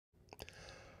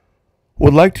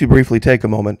Would like to briefly take a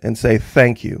moment and say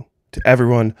thank you to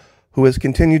everyone who has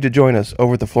continued to join us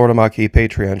over at the Florida Maquis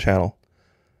Patreon channel.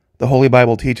 The Holy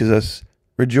Bible teaches us,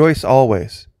 rejoice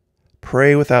always,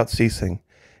 pray without ceasing,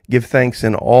 give thanks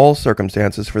in all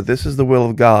circumstances, for this is the will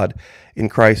of God in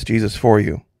Christ Jesus for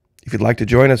you. If you'd like to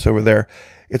join us over there,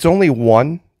 it's only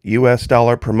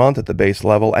 $1 per month at the base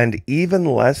level, and even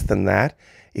less than that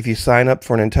if you sign up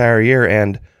for an entire year,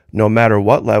 and no matter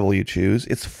what level you choose,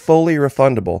 it's fully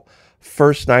refundable.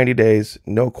 First 90 days,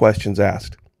 no questions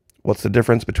asked. What's the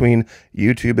difference between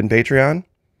YouTube and Patreon?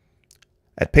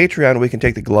 At Patreon, we can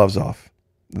take the gloves off.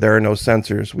 There are no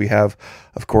censors. We have,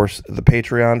 of course, the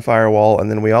Patreon firewall,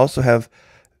 and then we also have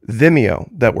Vimeo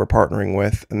that we're partnering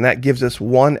with, and that gives us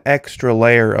one extra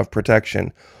layer of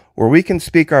protection where we can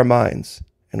speak our minds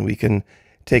and we can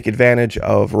take advantage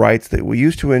of rights that we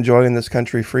used to enjoy in this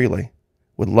country freely.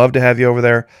 Would love to have you over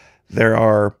there. There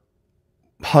are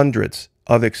hundreds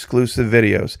of exclusive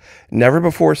videos never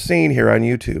before seen here on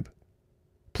YouTube.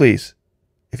 Please,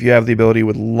 if you have the ability,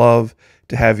 would love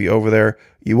to have you over there.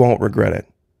 You won't regret it.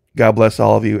 God bless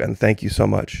all of you, and thank you so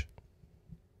much.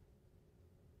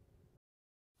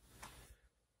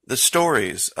 The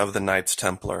stories of the Knights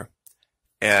Templar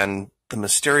and the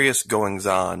mysterious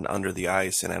goings-on under the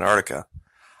ice in Antarctica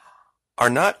are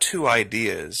not two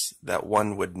ideas that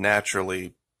one would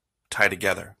naturally tie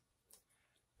together.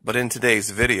 But in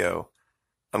today's video,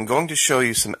 I'm going to show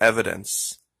you some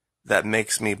evidence that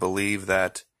makes me believe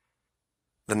that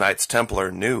the Knights Templar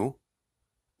knew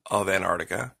of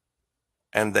Antarctica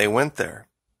and they went there.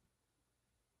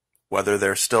 Whether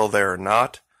they're still there or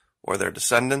not, or their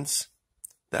descendants,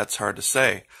 that's hard to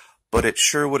say, but it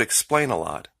sure would explain a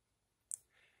lot.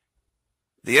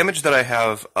 The image that I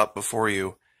have up before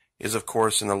you is, of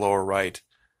course, in the lower right,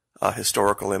 a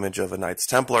historical image of a Knights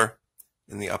Templar.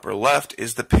 In the upper left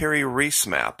is the Piri-Reis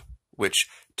map, which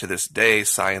to this day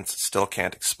science still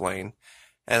can't explain.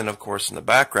 And then, of course, in the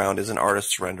background is an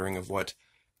artist's rendering of what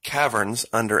caverns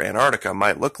under Antarctica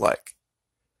might look like.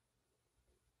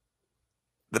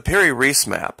 The Piri-Reis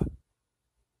map,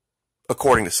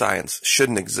 according to science,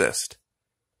 shouldn't exist,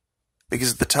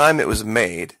 because at the time it was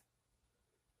made,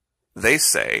 they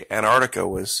say Antarctica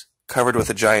was covered with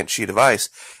a giant sheet of ice,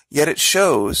 yet it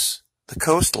shows the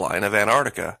coastline of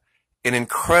Antarctica in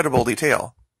incredible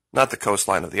detail. Not the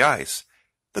coastline of the ice,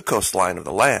 the coastline of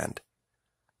the land.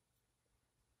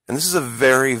 And this is a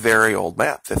very, very old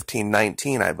map,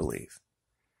 1519, I believe.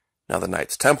 Now, the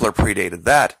Knights Templar predated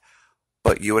that,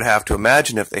 but you would have to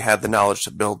imagine if they had the knowledge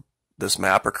to build this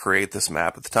map or create this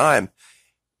map at the time,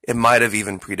 it might have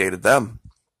even predated them.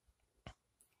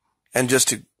 And just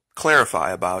to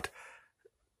clarify about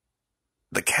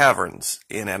the caverns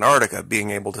in Antarctica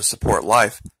being able to support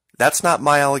life, that's not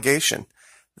my allegation.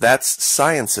 That's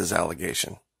science's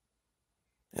allegation.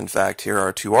 In fact, here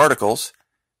are two articles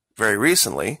very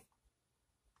recently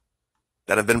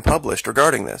that have been published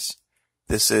regarding this.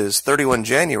 This is 31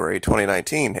 January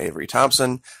 2019. Avery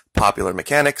Thompson, Popular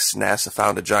Mechanics, NASA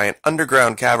found a giant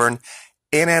underground cavern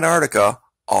in Antarctica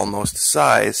almost the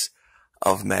size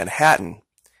of Manhattan.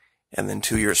 And then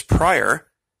 2 years prior,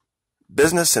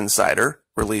 Business Insider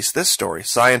released this story.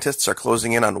 Scientists are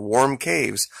closing in on warm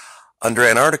caves under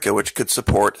Antarctica which could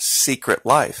support secret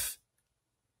life,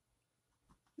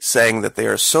 saying that they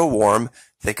are so warm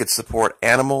they could support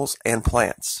animals and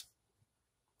plants.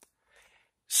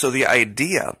 So the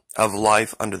idea of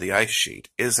life under the ice sheet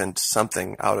isn't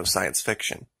something out of science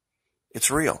fiction.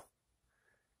 It's real.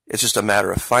 It's just a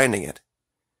matter of finding it.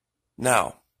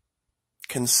 Now,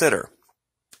 consider,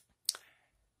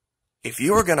 if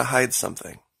you were going to hide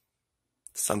something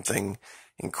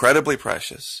incredibly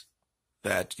precious,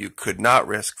 that you could not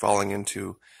risk falling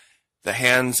into the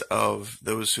hands of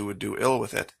those who would do ill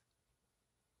with it,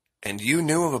 and you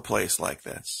knew of a place like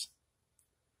this,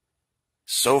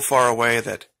 so far away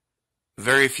that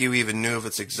very few even knew of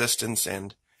its existence,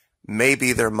 and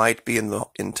maybe there might be in the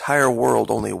entire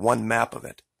world only one map of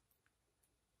it.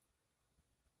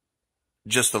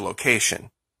 Just the location,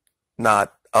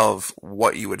 not of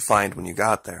what you would find when you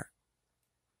got there.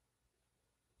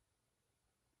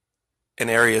 An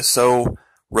area so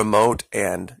remote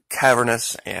and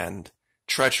cavernous and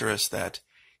treacherous that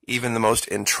even the most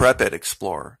intrepid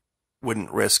explorer wouldn't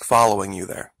risk following you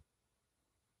there.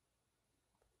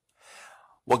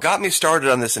 What got me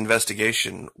started on this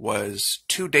investigation was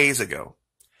 2 days ago.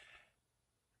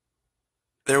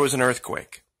 There was an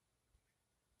earthquake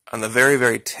on the very,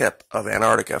 very tip of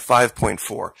Antarctica,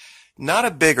 5.4. Not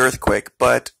a big earthquake,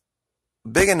 but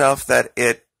big enough that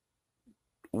it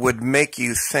would make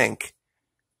you think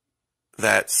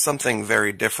that something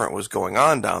very different was going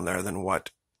on down there than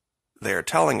what they're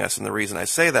telling us. And the reason I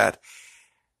say that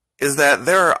is that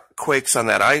there are quakes on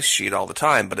that ice sheet all the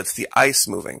time, but it's the ice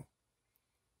moving.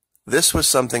 This was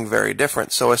something very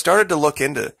different. So I started to look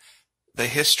into the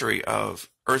history of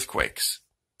earthquakes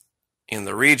in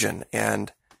the region,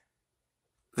 and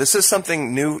this is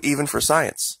something new even for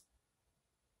science.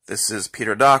 This is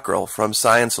Peter Dockrell from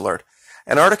Science Alert.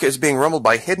 Antarctica is being rumbled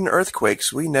by hidden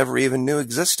earthquakes we never even knew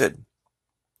existed.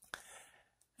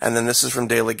 And then this is from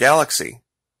Daily Galaxy.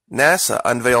 NASA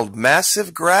unveiled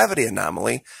massive gravity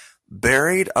anomaly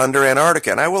buried under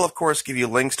Antarctica. And I will, of course, give you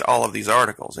links to all of these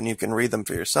articles, and you can read them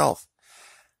for yourself.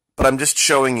 But I'm just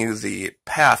showing you the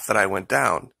path that I went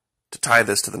down to tie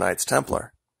this to the Knights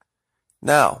Templar.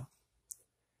 Now,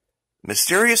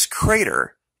 mysterious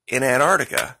crater in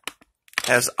Antarctica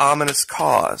has ominous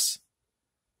cause.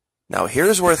 Now,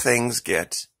 here's where things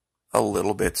get a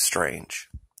little bit strange.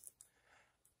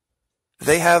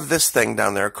 They have this thing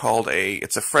down there called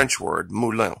it's a French word,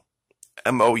 moulin,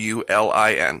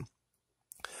 M-O-U-L-I-N.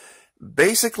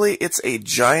 Basically, it's a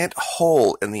giant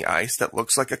hole in the ice that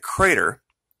looks like a crater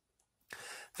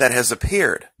that has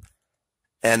appeared.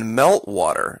 And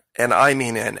meltwater, and I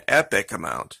mean an epic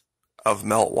amount of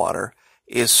meltwater,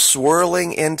 is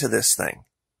swirling into this thing.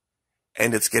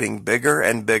 And it's getting bigger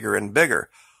and bigger and bigger.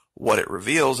 What it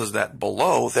reveals is that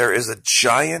below there is a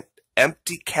giant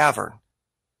empty cavern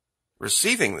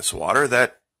receiving this water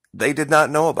that they did not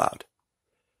know about.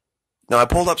 Now, I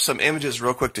pulled up some images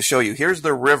real quick to show you. Here's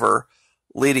the river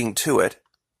leading to it.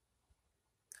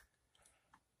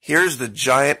 Here's the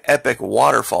giant epic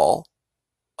waterfall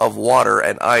of water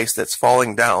and ice that's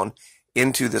falling down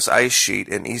into this ice sheet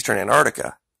in eastern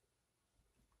Antarctica.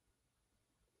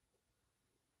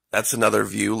 That's another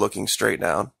view looking straight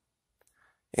down.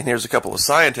 And here's a couple of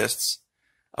scientists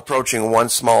approaching one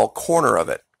small corner of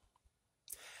it.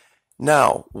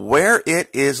 Now, where it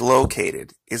is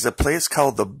located is a place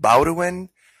called the Bowdoin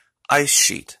Ice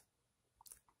Sheet.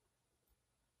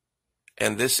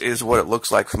 And this is what it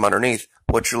looks like from underneath.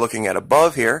 What you're looking at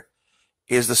above here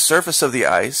is the surface of the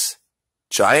ice,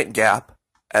 giant gap,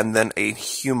 and then a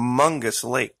humongous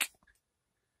lake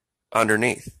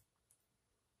underneath.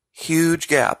 Huge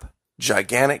gap,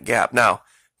 gigantic gap. Now,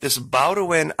 this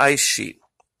Bowdoin Ice Sheet,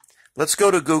 let's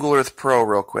go to Google Earth Pro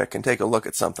real quick and take a look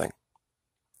at something.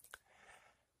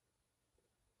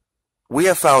 We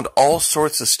have found all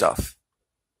sorts of stuff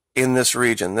in this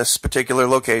region. This particular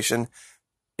location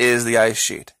is the ice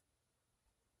sheet.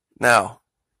 Now,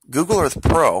 Google Earth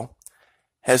Pro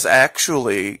has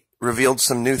actually revealed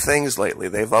some new things lately.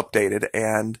 They've updated,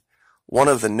 and one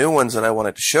of the new ones that I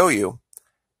wanted to show you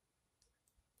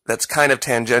that's kind of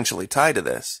tangentially tied to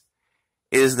this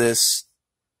is this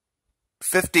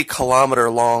 50-kilometer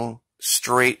long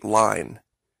straight line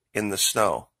in the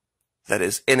snow that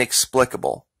is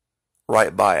inexplicable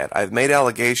right by it. I've made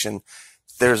allegation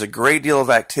there's a great deal of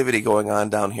activity going on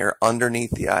down here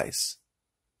underneath the ice.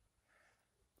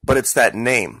 But it's that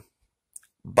name,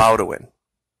 Bowdoin.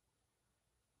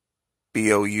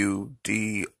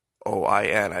 B-O-U-D-O-I-N,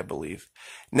 I believe.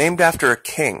 Named after a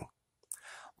king.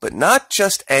 But not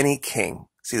just any king.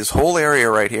 See, this whole area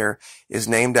right here is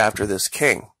named after this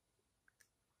king.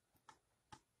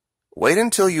 Wait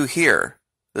until you hear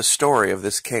the story of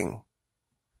this king.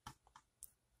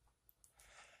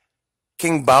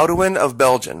 King Bowdoin of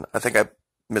Belgium, I think I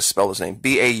misspelled his name,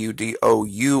 B-A-U-D-O-U-I-N,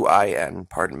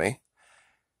 pardon me,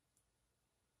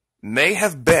 may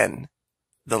have been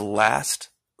the last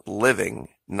living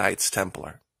Knights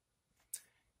Templar.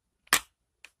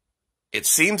 It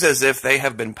seems as if they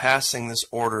have been passing this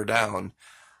order down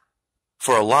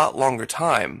for a lot longer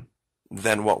time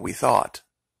than what we thought,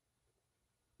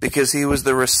 because he was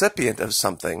the recipient of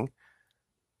something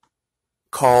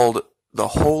called the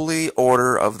Holy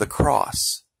Order of the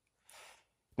Cross.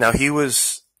 Now, he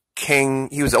was king,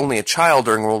 he was only a child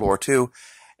during World War II,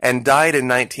 and died in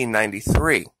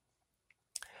 1993.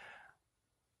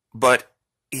 But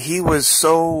he was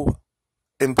so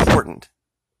important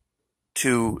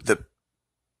to the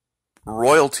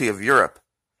royalty of Europe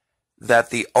that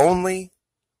the only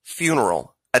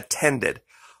funeral attended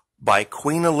by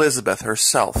Queen Elizabeth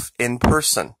herself in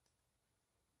person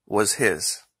was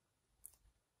his.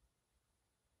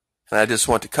 And I just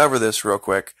want to cover this real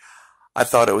quick. I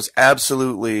thought it was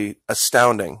absolutely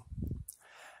astounding.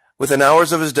 Within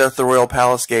hours of his death, the royal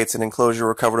palace gates and enclosure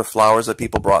were covered with flowers that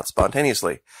people brought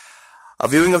spontaneously. A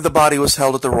viewing of the body was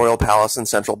held at the royal palace in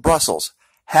central Brussels.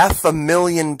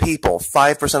 500,000 people,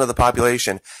 5% of the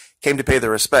population, came to pay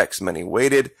their respects. Many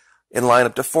waited in line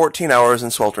up to 14 hours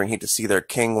in sweltering heat to see their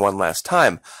king one last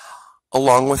time,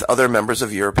 along with other members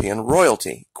of European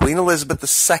royalty. Queen Elizabeth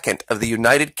II of the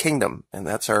United Kingdom, and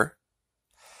that's her,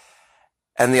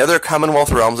 and the other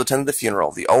Commonwealth realms attended the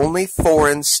funeral. The only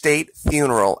foreign state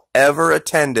funeral ever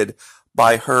attended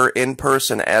by her in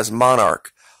person as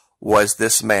monarch was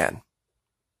this man,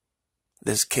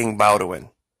 this King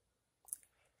Baudouin.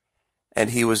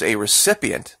 And he was a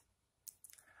recipient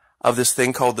of this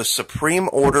thing called the Supreme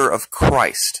Order of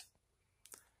Christ.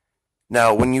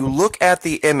 Now, when you look at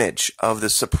the image of the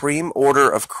Supreme Order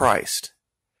of Christ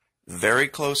very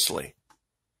closely,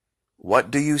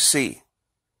 what do you see?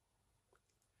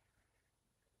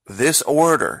 This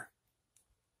order,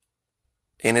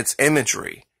 in its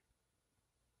imagery,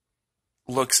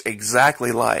 looks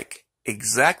exactly like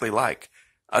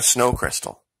a snow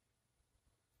crystal.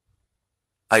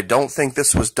 I don't think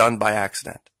this was done by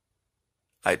accident.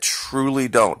 I truly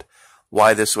don't.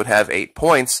 Why this would have 8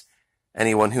 points,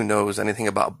 anyone who knows anything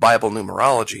about Bible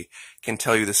numerology can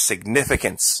tell you the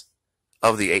significance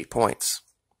of the 8 points.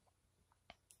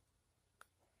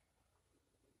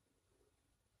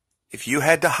 If you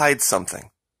had to hide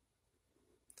something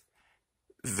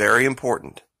very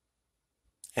important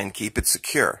and keep it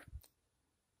secure,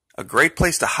 a great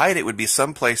place to hide it would be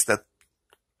some place that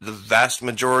the vast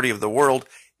majority of the world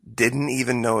didn't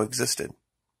even know existed.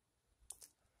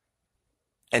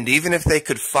 And even if they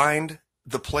could find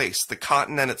the place, the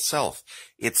continent itself,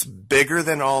 it's bigger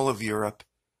than all of Europe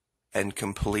and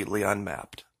completely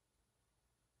unmapped.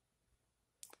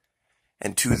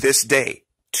 And to this day,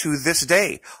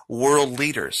 world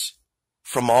leaders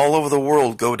from all over the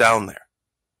world go down there.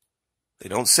 They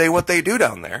don't say what they do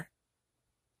down there,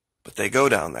 but they go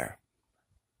down there.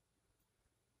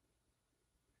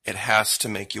 It has to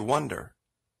make you wonder.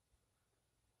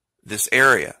 This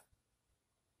area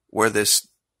where this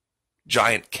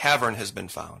giant cavern has been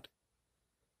found,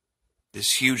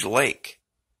 this huge lake,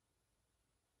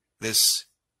 this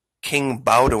King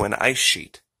Baudouin ice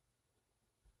sheet,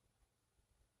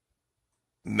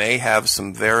 may have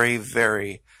some very,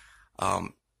 very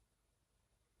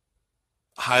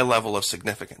high level of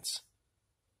significance.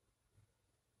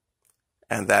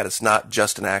 And that it's not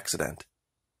just an accident.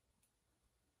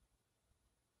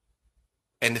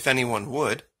 And if anyone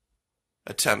would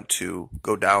attempt to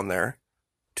go down there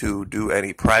to do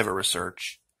any private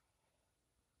research,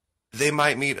 they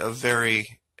might meet a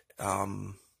very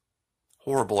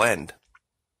horrible end.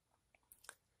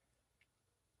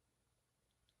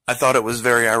 I thought it was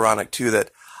very ironic, too,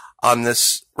 that on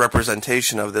this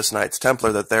representation of this Knights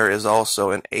Templar, that there is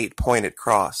also an 8-pointed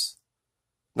cross.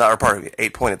 Not, or pardon me,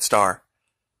 8-pointed star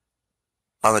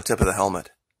on the tip of the helmet.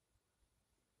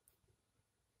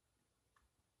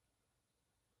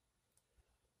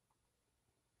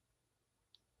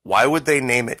 Why would they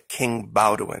name it King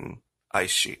Baudouin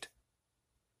Ice Sheet?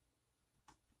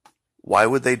 Why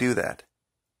would they do that?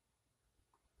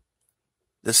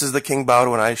 This is the King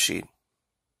Baudouin Ice Sheet.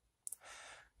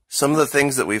 Some of the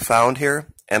things that we found here,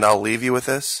 and I'll leave you with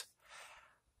this.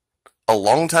 A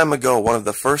long time ago, one of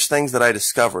the first things that I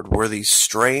discovered were these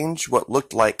strange, what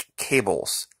looked like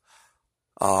cables,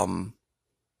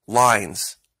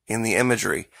 lines in the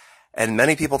imagery. And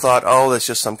many people thought, oh, that's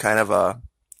just some kind of a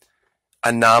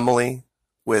anomaly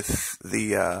with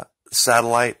the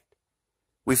satellite.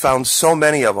 We found so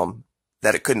many of them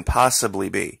that it couldn't possibly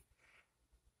be.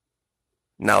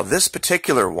 Now, this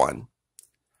particular one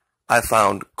I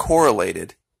found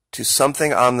correlated to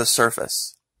something on the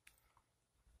surface.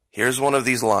 Here's one of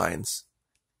these lines,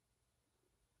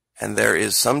 and there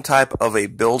is some type of a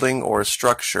building or a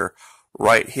structure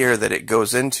right here that it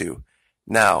goes into.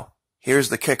 Now, here's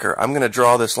the kicker. I'm going to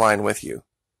draw this line with you.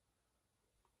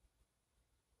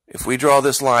 If we draw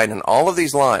this line, and all of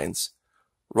these lines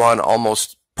run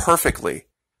almost perfectly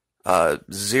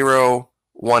 0,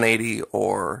 180,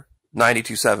 or 90,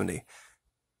 270.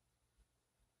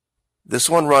 This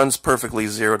one runs perfectly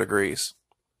 0 degrees.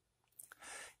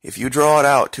 If you draw it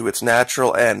out to its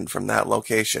natural end from that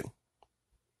location,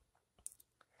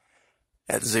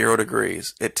 at 0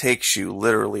 degrees, it takes you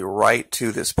literally right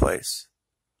to this place.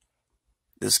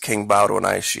 This King Baudouin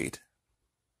ice sheet.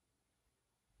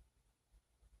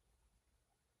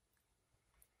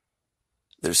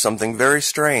 There's something very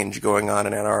strange going on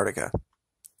in Antarctica,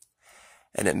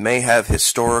 and it may have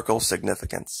historical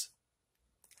significance.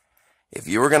 If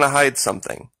you were going to hide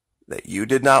something that you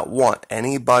did not want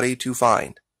anybody to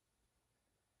find,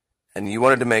 and you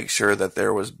wanted to make sure that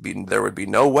there would be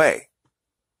no way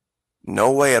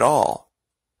at all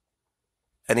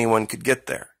anyone could get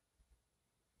there,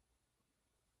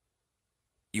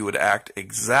 you would act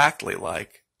exactly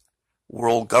like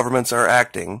world governments are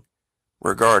acting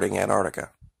regarding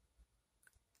Antarctica.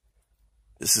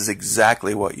 This is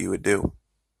exactly what you would do.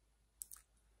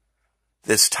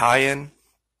 This tie-in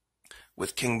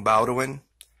with King Baudouin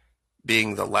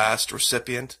being the last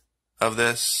recipient of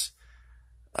this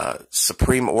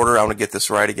Supreme Order. I want to get this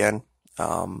right again.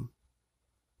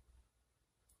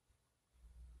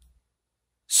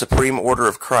 Supreme Order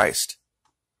of Christ.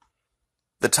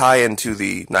 The tie-in to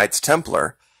the Knights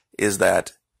Templar is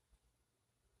that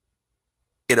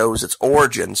it owes its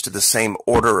origins to the same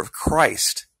Order of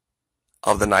Christ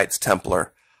of the Knights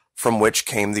Templar, from which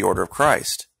came the Order of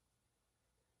Christ.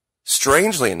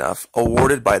 Strangely enough,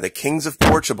 awarded by the kings of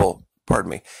Portugal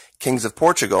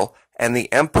and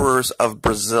the emperors of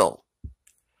Brazil.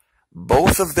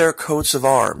 Both of their coats of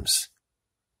arms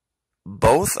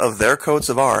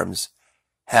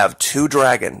have two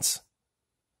dragons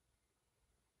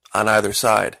on either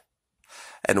side.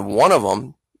 And one of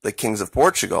them, the kings of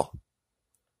Portugal,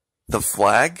 the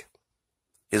flag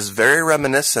is very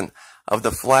reminiscent of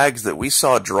the flags that we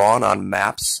saw drawn on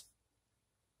maps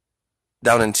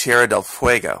down in Tierra del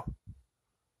Fuego.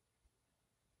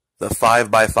 The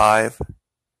 5x5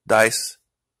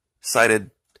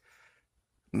 dice-sided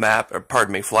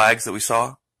flags that we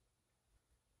saw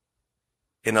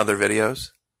in other videos.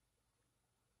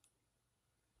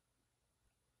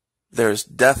 There's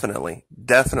definitely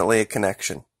a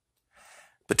connection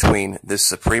between this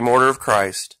Supreme Order of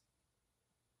Christ,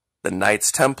 the Knights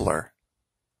Templar,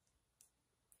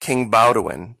 King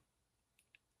Baudouin,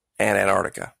 and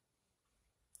Antarctica.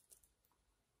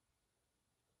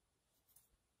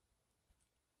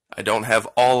 I don't have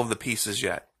all of the pieces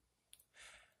yet,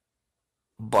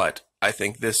 but I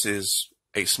think this is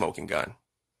a smoking gun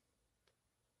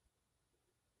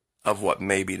of what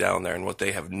may be down there and what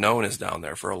they have known is down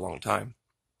there for a long time.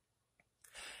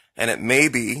 And it may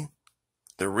be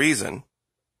the reason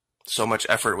so much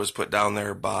effort was put down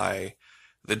there by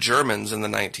the Germans in the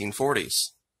 1940s,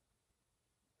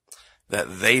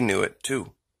 that they knew it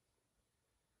too,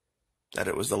 that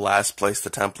it was the last place the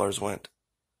Templars went.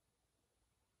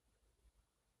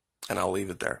 And I'll leave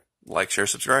it there. Like, share,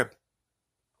 subscribe.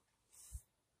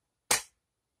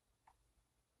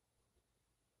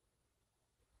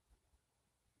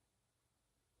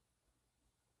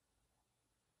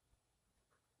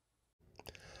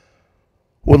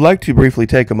 Would like to briefly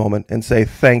take a moment and say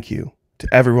thank you to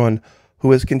everyone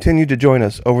who has continued to join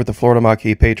us over at the Florida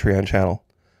Maquis Patreon channel.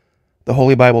 The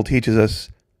Holy Bible teaches us,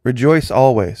 rejoice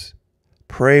always,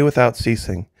 pray without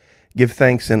ceasing, give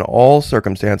thanks in all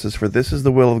circumstances, for this is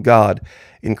the will of God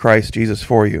in Christ Jesus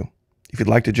for you. If you'd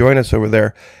like to join us over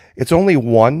there, it's only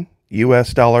 $1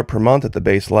 US per month at the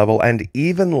base level, and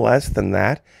even less than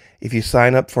that if you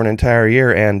sign up for an entire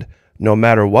year, and no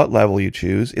matter what level you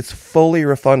choose, it's fully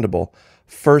refundable.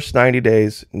 First 90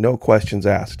 days, no questions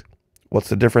asked. What's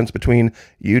the difference between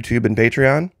YouTube and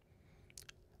Patreon?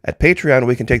 At Patreon,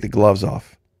 we can take the gloves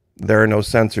off. There are no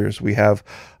censors. We have,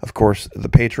 of course, the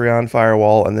Patreon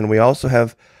firewall, and then we also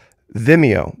have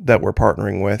Vimeo that we're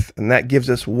partnering with, and that gives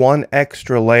us one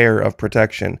extra layer of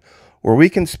protection where we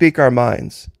can speak our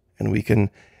minds and we can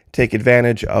take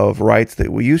advantage of rights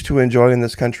that we used to enjoy in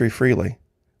this country freely.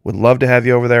 Would love to have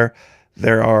you over there.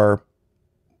 There are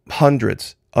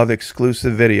hundreds of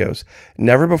exclusive videos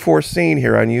never before seen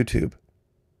here on YouTube.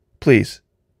 Please,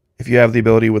 if you have the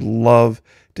ability, would love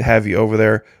to have you over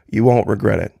there. You won't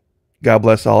regret it. God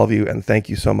bless all of you, and thank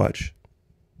you so much.